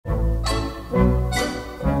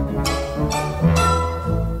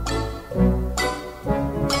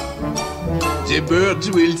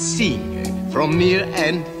birds will sing from near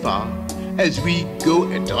and far as we go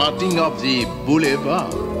a-trotting up the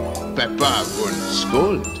boulevard. Papa won't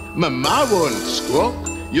scold, Mama won't squawk.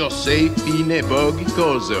 You're safe in a buggy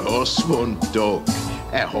 'cause a horse won't talk.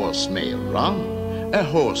 A horse may run, a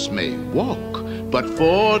horse may walk, but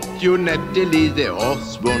fortunately the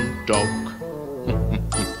horse won't talk.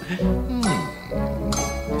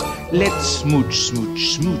 Let's smooch, smooch,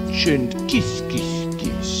 smooch and kiss, kiss,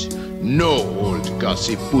 kiss. No old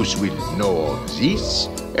gossip puss will know of this.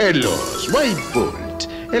 Alas, why bolt?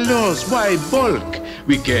 Alas, why bulk?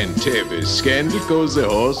 We can't have a scandal 'cause the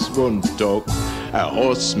horse won't talk. A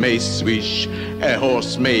horse may swish, a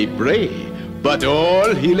horse may bray, but all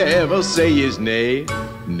he'll ever say is nay,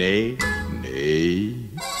 nay, nay.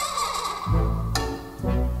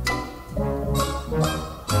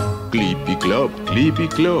 Clippy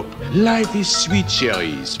clop, life is sweet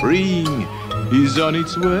cherry, spring is on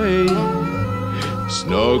its way.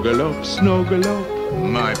 Snuggle up,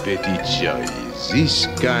 my petty cherries, this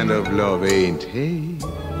kind of love ain't hay.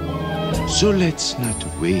 So let's not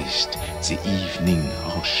waste the evening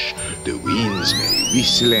hush. The winds may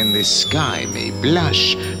whistle and the sky may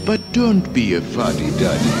blush, but don't be a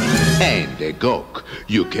fuddy-duddy and a gawk.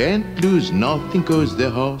 You can't lose nothing 'cause the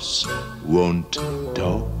horse won't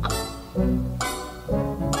talk.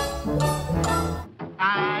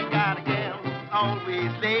 I got a gal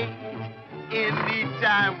always late.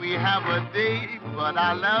 Anytime we have a date, but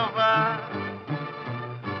I love her.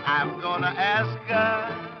 I'm gonna ask her,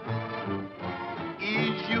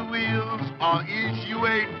 is you wills or is you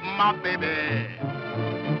ain't my baby?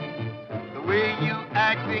 The way you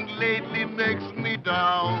acting lately makes me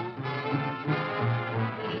doubt.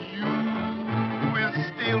 You is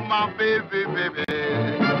still my baby, baby.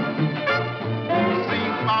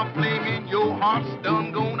 Seems my fling in your heart's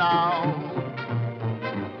done gone out.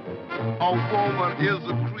 A woman is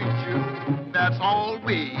a creature that's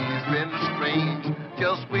always been strange.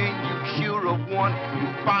 Just when you're sure of one, you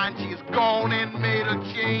find she's gone and made a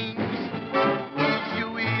change. Is you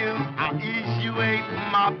is or is you ain't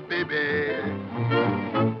my baby?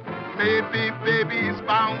 Maybe baby's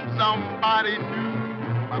found somebody new.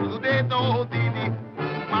 But they know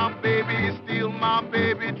my baby is still my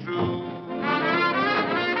baby true.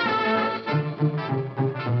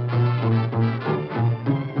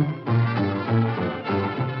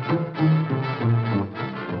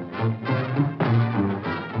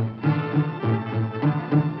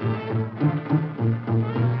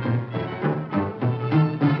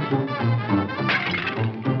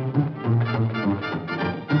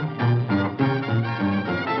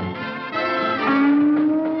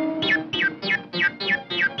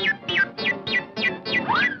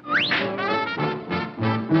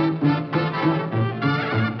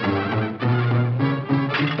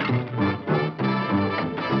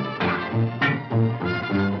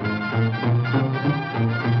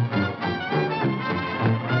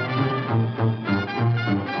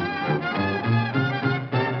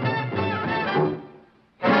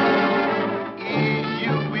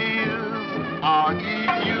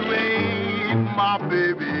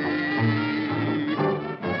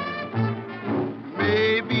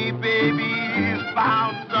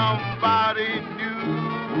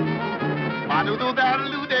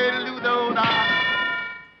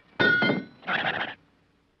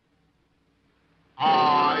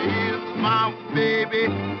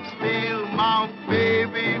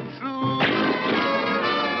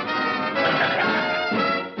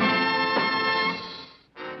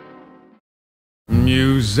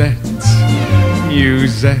 Musette,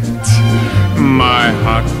 Musette, my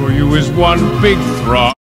heart for you is one big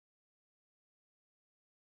throb.